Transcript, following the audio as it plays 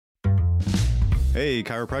Hey,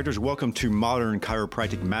 chiropractors, welcome to Modern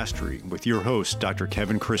Chiropractic Mastery with your host, Dr.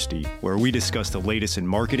 Kevin Christie, where we discuss the latest in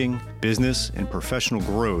marketing, business, and professional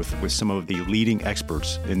growth with some of the leading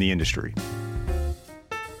experts in the industry.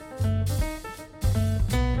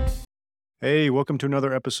 Hey, welcome to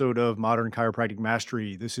another episode of Modern Chiropractic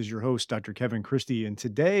Mastery. This is your host, Dr. Kevin Christie, and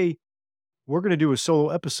today we're going to do a solo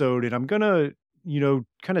episode, and I'm going to,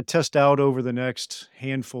 kind of test out over the next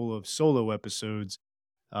handful of solo episodes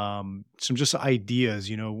some just ideas.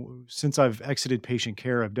 Since I've exited patient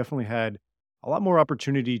care, I've definitely had a lot more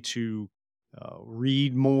opportunity to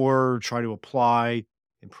read more, try to apply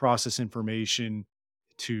and process information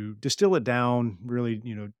to distill it down really,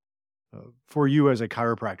 for you as a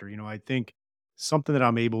chiropractor. I think something that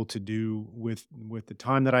I'm able to do with the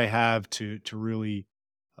time that I have to really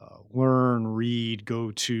learn, read,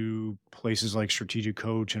 go to places like Strategic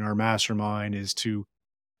Coach and our mastermind is to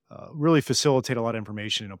really facilitate a lot of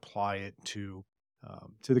information and apply it to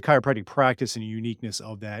the chiropractic practice and uniqueness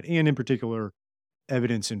of that, and in particular,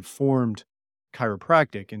 evidence informed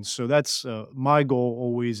chiropractic. And so that's my goal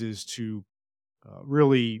always is to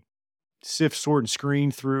really sift, sort, and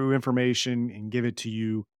screen through information and give it to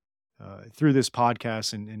you through this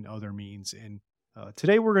podcast and other means. And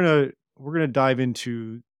today we're gonna dive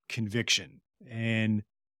into conviction, and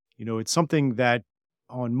it's something that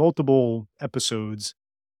on multiple episodes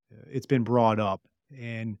it's been brought up.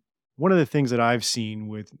 And one of the things that I've seen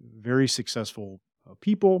with very successful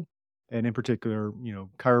people, and in particular,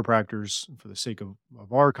 chiropractors, for the sake of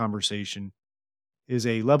our conversation, is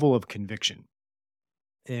a level of conviction.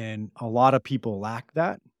 And a lot of people lack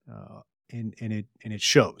that, and it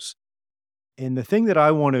shows. And the thing that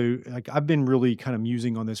I want to like, I've been really kind of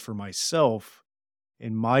musing on this for myself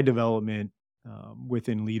in my development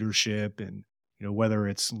within leadership, and whether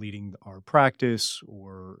it's leading our practice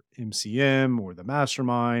or MCM or the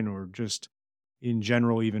mastermind or just in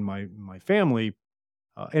general, even my family,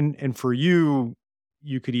 and for you,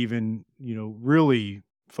 you could even really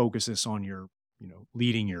focus this on your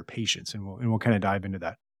leading your patients, and we'll kind of dive into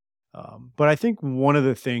that. But I think one of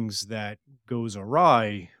the things that goes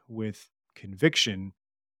awry with conviction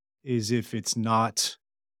is if it's not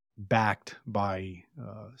backed by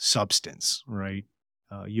substance, right?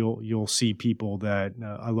 You'll see people that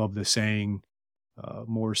I love the saying,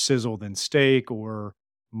 more sizzle than steak, or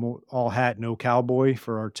more all hat no cowboy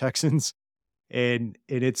for our Texans, and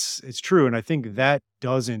it's true, and I think that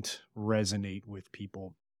doesn't resonate with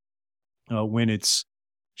people when it's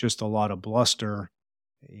just a lot of bluster,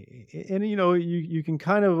 and you can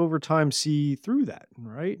kind of over time see through that,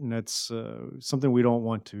 right? And that's something we don't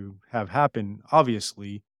want to have happen,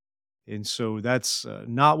 obviously. And so that's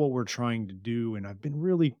not what we're trying to do. And I've been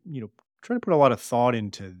really, trying to put a lot of thought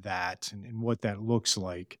into that, and what that looks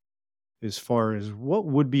like as far as what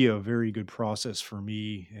would be a very good process for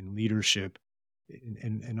me in leadership,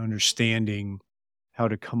 and understanding how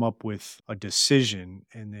to come up with a decision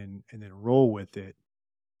and then roll with it.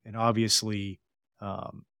 And obviously,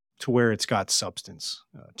 to where it's got substance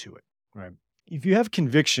to it, right? If you have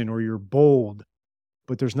conviction or you're bold,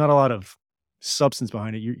 but there's not a lot of substance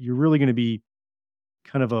behind it, you're really going to be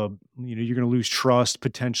kind of you're going to lose trust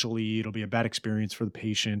potentially. It'll be a bad experience for the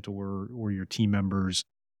patient or your team members.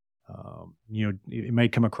 It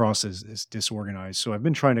might come across as disorganized. So I've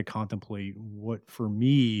been trying to contemplate what for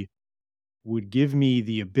me would give me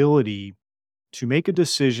the ability to make a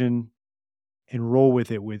decision and roll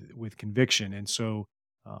with it with conviction. And so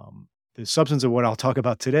the substance of what I'll talk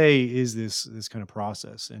about today is this kind of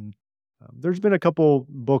process. And there's been a couple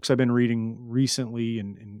books I've been reading recently,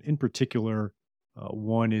 and in particular,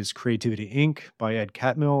 one is Creativity Inc. by Ed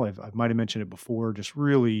Catmull. I might have mentioned it before. Just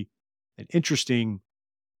really an interesting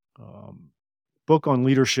book on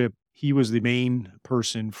leadership. He was the main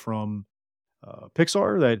person from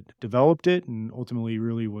Pixar that developed it, and ultimately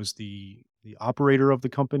really was the operator of the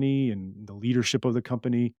company and the leadership of the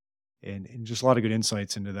company, and just a lot of good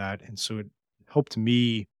insights into that. And so it helped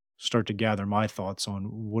me start to gather my thoughts on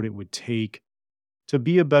what it would take to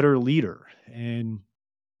be a better leader. And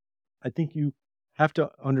I think you have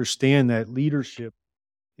to understand that leadership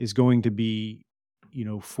is going to be,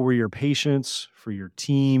 for your patients, for your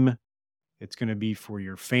team. It's going to be for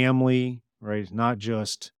your family, right? It's not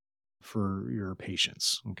just for your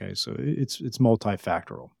patients. Okay. So it's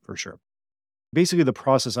multifactorial for sure. Basically, the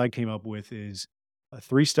process I came up with is a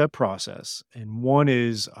 3-step process. And one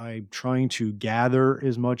is I'm trying to gather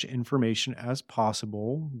as much information as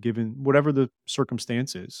possible, given whatever the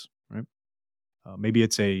circumstance is, right? Maybe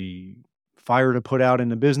it's a fire to put out in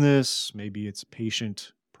the business. Maybe it's a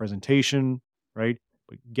patient presentation, right?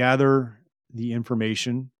 But gather the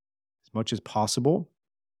information as much as possible.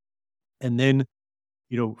 And then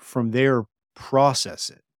from there, process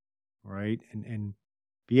it, right? And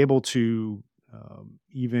be able to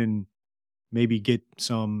even maybe get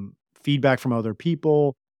some feedback from other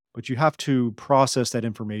people, but you have to process that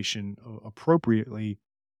information appropriately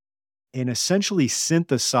and essentially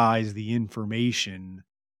synthesize the information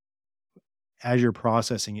as you're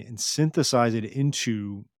processing it and synthesize it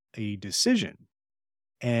into a decision.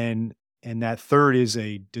 And and that third is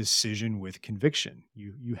a decision with conviction.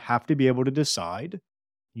 You have to be able to decide,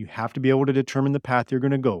 you have to be able to determine the path you're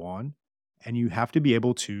going to go on, and you have to be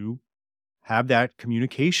able to have that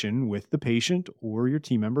communication with the patient or your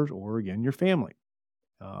team members or again your family.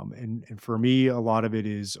 And for me, a lot of it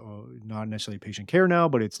is not necessarily patient care now,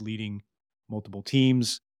 but it's leading multiple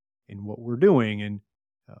teams in what we're doing. And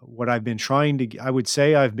what I've been trying to, I would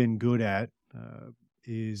say I've been good at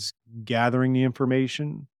is gathering the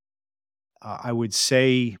information. I would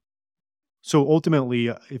say, so ultimately,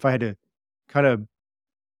 if I had to kind of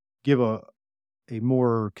give a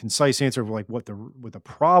more concise answer of like what the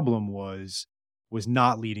problem was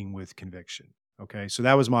not leading with conviction. Okay. So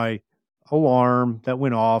that was my alarm that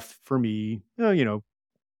went off for me,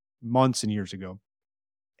 months and years ago.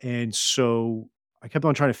 And so I kept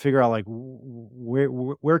on trying to figure out like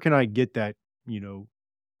where can I get that, you know,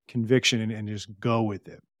 conviction and just go with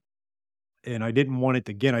it. And I didn't want it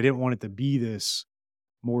to be this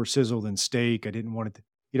more sizzle than steak. I didn't want it to,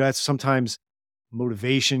 that's sometimes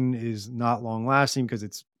motivation is not long lasting because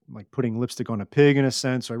it's like putting lipstick on a pig in a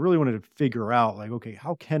sense. So I really wanted to figure out like, okay,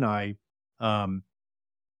 how can I um,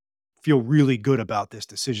 feel really good about this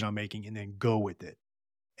decision I'm making and then go with it?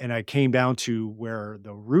 And I came down to where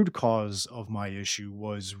the root cause of my issue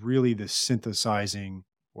was really the synthesizing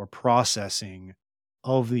or processing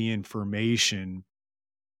of the information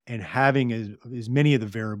and having as many of the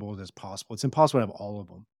variables as possible. It's impossible to have all of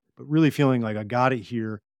them, but really feeling like I got it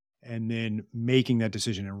here and then making that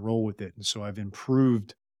decision and roll with it. And so I've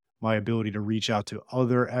improved my ability to reach out to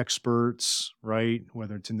other experts, right?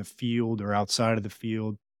 Whether it's in the field or outside of the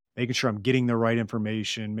field, making sure I'm getting the right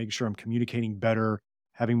information, making sure I'm communicating better,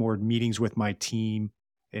 having more meetings with my team,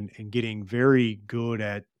 and getting very good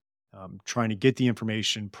at trying to get the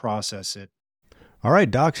information, process it. All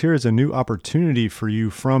right, docs, here is a new opportunity for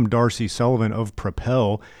you from Darcy Sullivan of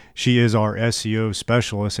Propel. She is our SEO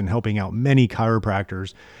specialist in helping out many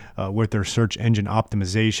chiropractors with their search engine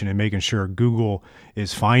optimization and making sure Google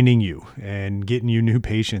is finding you and getting you new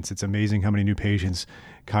patients. It's amazing how many new patients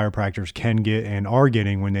chiropractors can get and are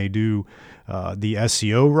getting when they do the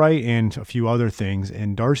SEO right and a few other things.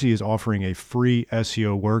 And Darcy is offering a free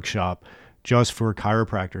SEO workshop just for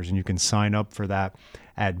chiropractors, and you can sign up for that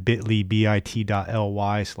at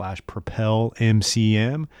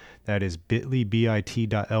bit.ly/propelmcm. That is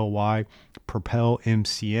bit.ly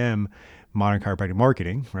propelmcm, modern chiropractic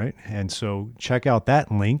marketing, right? And so check out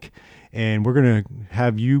that link, and we're going to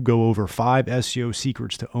have you go over 5 SEO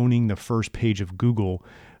secrets to owning the first page of Google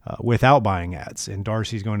without buying ads. And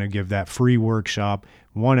Darcy's going to give that free workshop,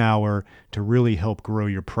 1 hour, to really help grow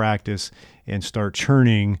your practice and start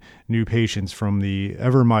churning new patients from the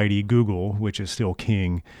ever mighty Google, which is still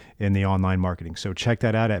king in the online marketing. So check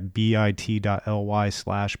that out at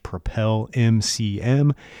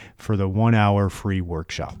bit.ly/propelmcm for the 1 hour free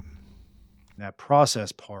workshop. That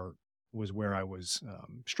process part was where I was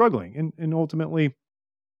struggling. And ultimately,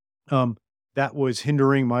 that was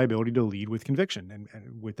hindering my ability to lead with conviction and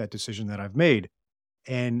with that decision that I've made.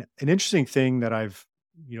 And an interesting thing that I've,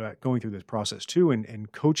 going through this process too,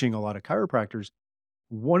 and coaching a lot of chiropractors,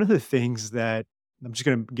 one of the things that I'm just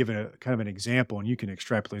going to give a kind of an example, and you can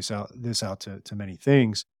extrapolate this out to many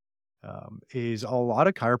things, is a lot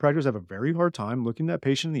of chiropractors have a very hard time looking that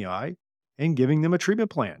patient in the eye and giving them a treatment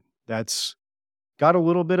plan that's got a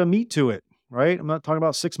little bit of meat to it, right? I'm not talking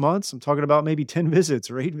about 6 months. I'm talking about maybe 10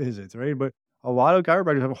 visits or 8 visits, right? But a lot of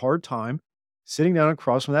chiropractors have a hard time sitting down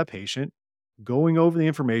across from that patient, going over the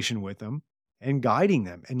information with them and guiding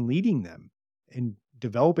them and leading them and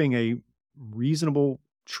developing a reasonable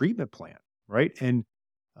treatment plan, right? And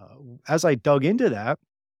as I dug into that,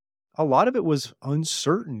 a lot of it was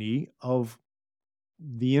uncertainty of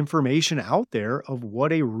the information out there of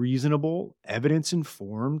what a reasonable, evidence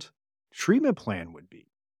informed treatment plan would be.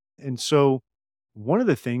 And so, one of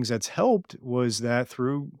the things that's helped was that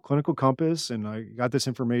through Clinical Compass, and I got this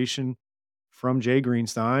information from Jay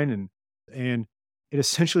Greenstein, and it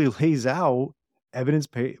essentially lays out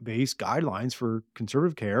evidence-based guidelines for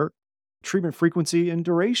conservative care, treatment frequency and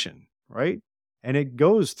duration, right? And it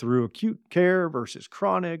goes through acute care versus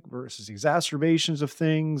chronic versus exacerbations of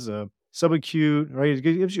things, subacute, right? It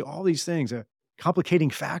gives you all these things, complicating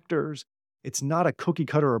factors. It's not a cookie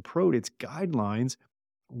cutter approach, it's guidelines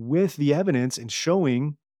with the evidence and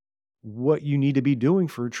showing what you need to be doing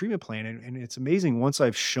for a treatment plan. And it's amazing once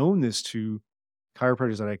I've shown this to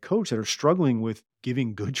chiropractors that I coach that are struggling with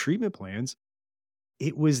giving good treatment plans,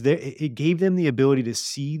 it gave them the ability to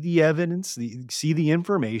see the evidence, see the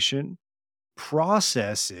information,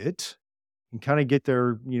 process it, and kind of get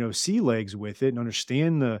their, sea legs with it and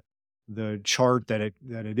understand the chart that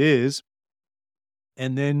it is,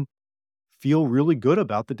 and then feel really good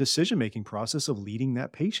about the decision-making process of leading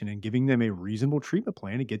that patient and giving them a reasonable treatment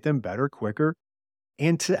plan to get them better quicker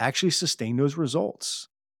and to actually sustain those results.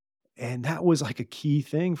 And that was like a key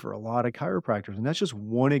thing for a lot of chiropractors. And that's just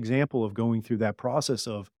one example of going through that process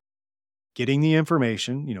of getting the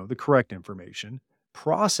information, the correct information,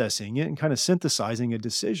 processing it and kind of synthesizing a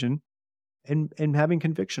decision and having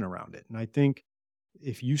conviction around it. And I think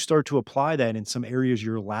if you start to apply that in some areas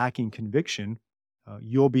you're lacking conviction,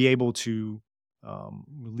 you'll be able to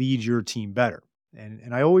lead your team better.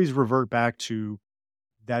 And I always revert back to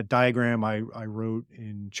that diagram I wrote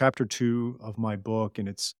in chapter 2 of my book, and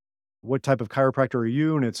it's what type of chiropractor are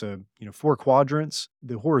you? And it's 4 quadrants.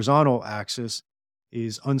 The horizontal axis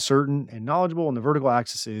is uncertain and knowledgeable, and the vertical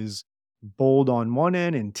axis is bold on one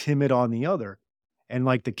end and timid on the other. And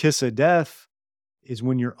like the kiss of death is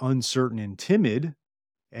when you're uncertain and timid,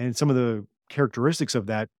 and some of the characteristics of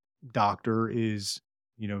that doctor is,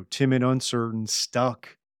 timid, uncertain,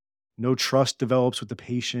 stuck, no trust develops with the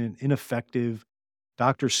patient, ineffective,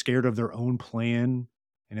 doctor's scared of their own plan,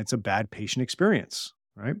 and it's a bad patient experience,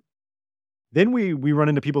 right? Then we run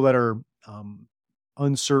into people that are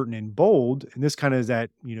uncertain and bold, and this kind of is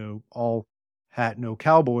that, all hat, no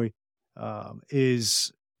cowboy,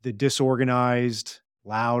 is the disorganized,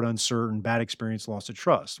 loud, uncertain, bad experience, loss of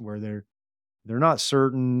trust, where they're not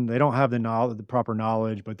certain, they don't have the proper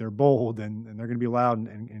knowledge, but they're bold and they're gonna be loud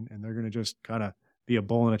and they're gonna just kinda be a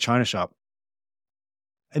bull in a china shop.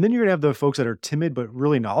 And then you're gonna have the folks that are timid but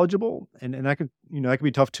really knowledgeable, and that could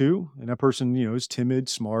be tough too. And that person, is timid,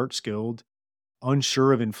 smart, skilled,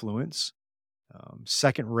 unsure of influence,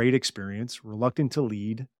 second-rate experience, reluctant to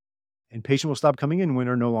lead, and patient will stop coming in when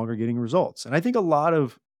they're no longer getting results. And I think a lot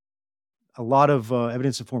of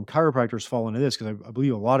evidence-informed chiropractors fall into this because I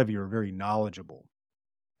believe a lot of you are very knowledgeable,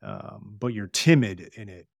 but you're timid in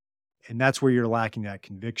it, and that's where you're lacking that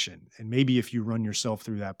conviction. And maybe if you run yourself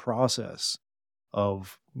through that process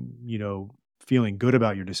of, feeling good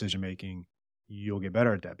about your decision making, you'll get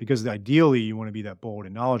better at that. Because ideally, you want to be that bold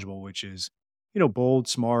and knowledgeable, which is, bold,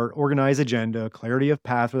 smart, organized agenda, clarity of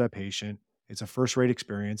path for that patient. It's a first-rate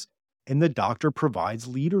experience, and the doctor provides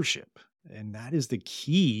leadership, and that is the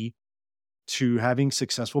key to having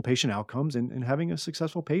successful patient outcomes and having a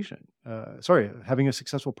successful having a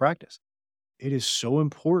successful practice. It is so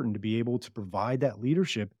important to be able to provide that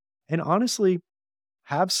leadership and honestly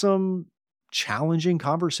have some challenging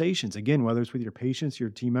conversations. Again, whether it's with your patients, your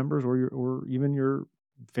team members, or even your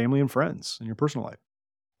family and friends in your personal life.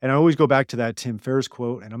 And I always go back to that Tim Ferriss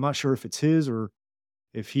quote, and I'm not sure if it's his or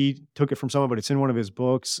if he took it from someone, but it's in one of his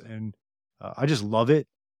books, and I just love it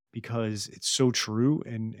because it's so true.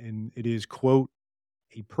 And it is, quote,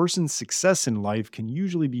 "A person's success in life can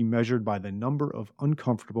usually be measured by the number of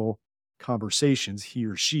uncomfortable conversations he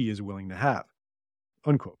or she is willing to have,"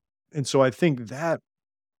 unquote. And so I think that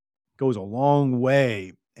goes a long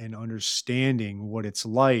way in understanding what it's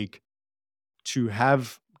like to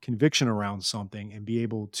have conviction around something and be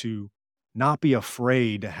able to not be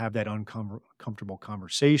afraid to have that uncomfortable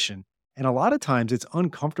conversation. And a lot of times it's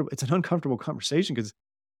uncomfortable. It's an uncomfortable conversation because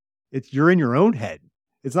you're in your own head.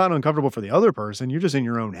 It's not uncomfortable for the other person. You're just in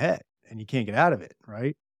your own head and you can't get out of it.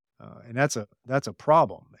 Right. And that's a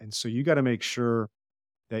problem. And so you got to make sure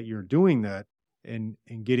that you're doing that and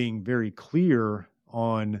getting very clear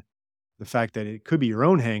on the fact that it could be your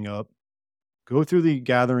own hang up. Go through the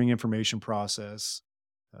gathering information process,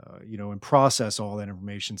 and process all that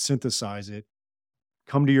information, synthesize it,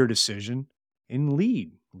 come to your decision, and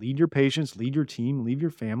lead. Lead your patients, lead your team, lead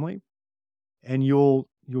your family, and you'll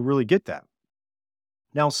really get that.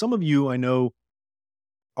 Now, some of you I know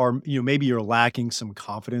are, maybe you're lacking some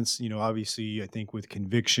confidence. Obviously, I think with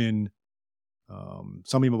conviction,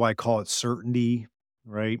 some people might call it certainty,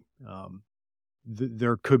 right?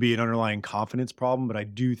 There could be an underlying confidence problem, but I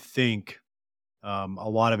do think a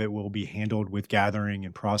lot of it will be handled with gathering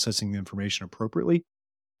and processing the information appropriately.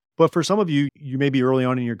 But for some of you, you may be early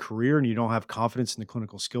on in your career and you don't have confidence in the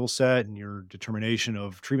clinical skill set and your determination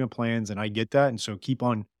of treatment plans. And I get that. And so keep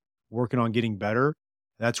on working on getting better.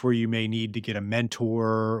 That's where you may need to get a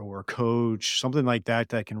mentor or a coach, something like that,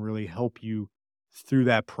 that can really help you through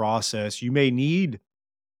that process. You may need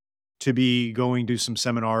to be going to some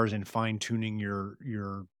seminars and fine tuning your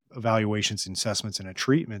evaluations and assessments and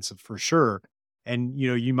treatments for sure. And,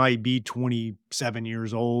 you might be 27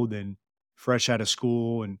 years old and fresh out of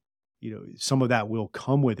school, and, some of that will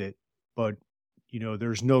come with it. But,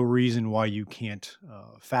 there's no reason why you can't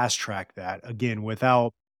fast track that again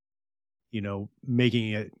without, making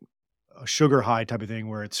it a sugar high type of thing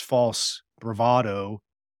where it's false bravado,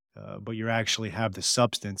 but you actually have the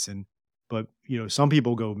substance. But, some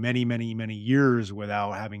people go many, many, many years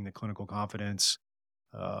without having the clinical confidence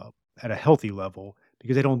uh, at a healthy level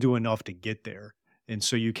because they don't do enough to get there. And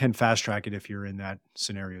so you can fast track it if you're in that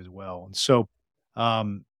scenario as well. And so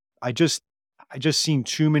um, I just, I just seen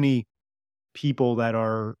too many people that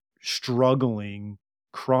are struggling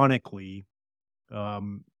chronically.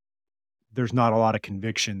 Um, there's not a lot of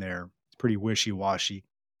conviction there. It's pretty wishy-washy.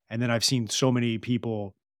 And then I've seen so many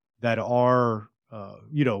people that are,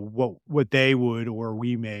 what they would or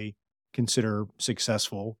we may consider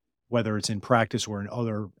successful, whether it's in practice or in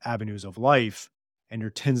other avenues of life. And there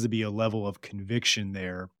tends to be a level of conviction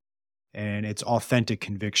there, and it's authentic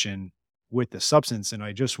conviction with the substance. And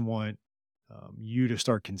I just want you to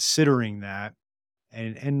start considering that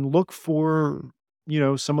and look for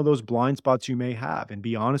some of those blind spots you may have, and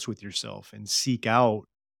be honest with yourself and seek out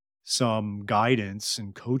some guidance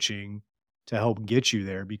and coaching to help get you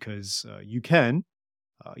there because you can.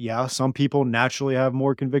 Yeah, some people naturally have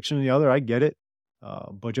more conviction than the other. I get it.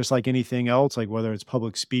 But just like anything else, like whether it's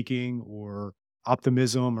public speaking or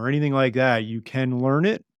optimism or anything like that, you can learn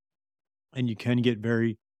it and you can get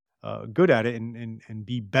very good at it and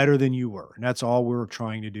be better than you were. And that's all we're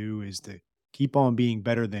trying to do is to keep on being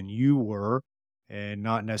better than you were and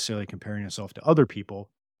not necessarily comparing yourself to other people.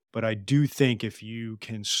 But I do think if you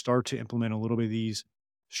can start to implement a little bit of these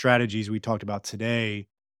strategies we talked about today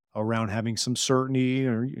around having some certainty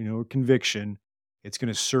or conviction, it's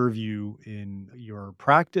going to serve you in your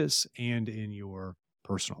practice and in your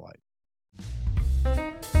personal life.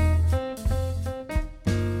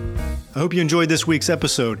 I hope you enjoyed this week's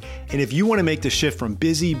episode. And if you want to make the shift from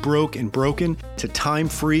busy, broke, and broken to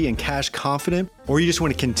time-free and cash confident, or you just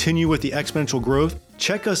want to continue with the exponential growth,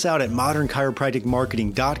 check us out at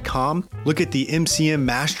modernchiropracticmarketing.com. Look at the MCM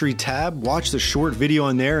Mastery tab, watch the short video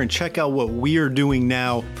on there, and check out what we are doing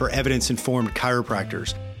now for evidence-informed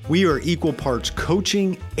chiropractors. We are equal parts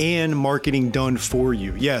coaching and marketing done for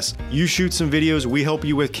you. Yes, you shoot some videos, we help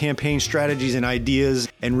you with campaign strategies and ideas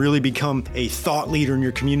and really become a thought leader in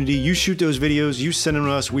your community. You shoot those videos, you send them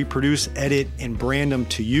to us, we produce, edit, and brand them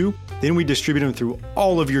to you. Then we distribute them through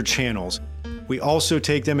all of your channels. We also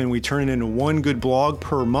take them and we turn it into one good blog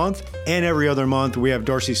per month. And every other month, we have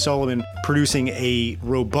Darcy Sullivan producing a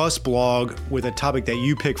robust blog with a topic that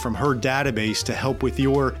you pick from her database to help with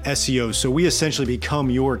your SEO. So we essentially become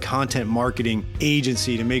your content marketing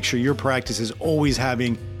agency to make sure your practice is always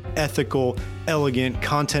having ethical, elegant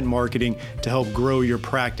content marketing to help grow your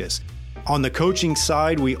practice. On the coaching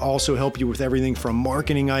side, we also help you with everything from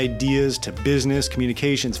marketing ideas to business,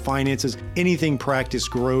 communications, finances, anything practice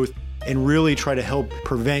growth, and really try to help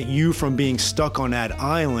prevent you from being stuck on that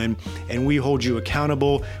island. And we hold you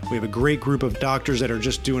accountable. We have a great group of doctors that are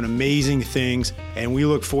just doing amazing things, and we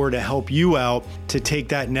look forward to help you out to take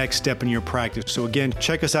that next step in your practice. So again,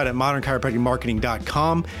 check us out at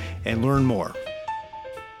modernchiropracticmarketing.com and learn more.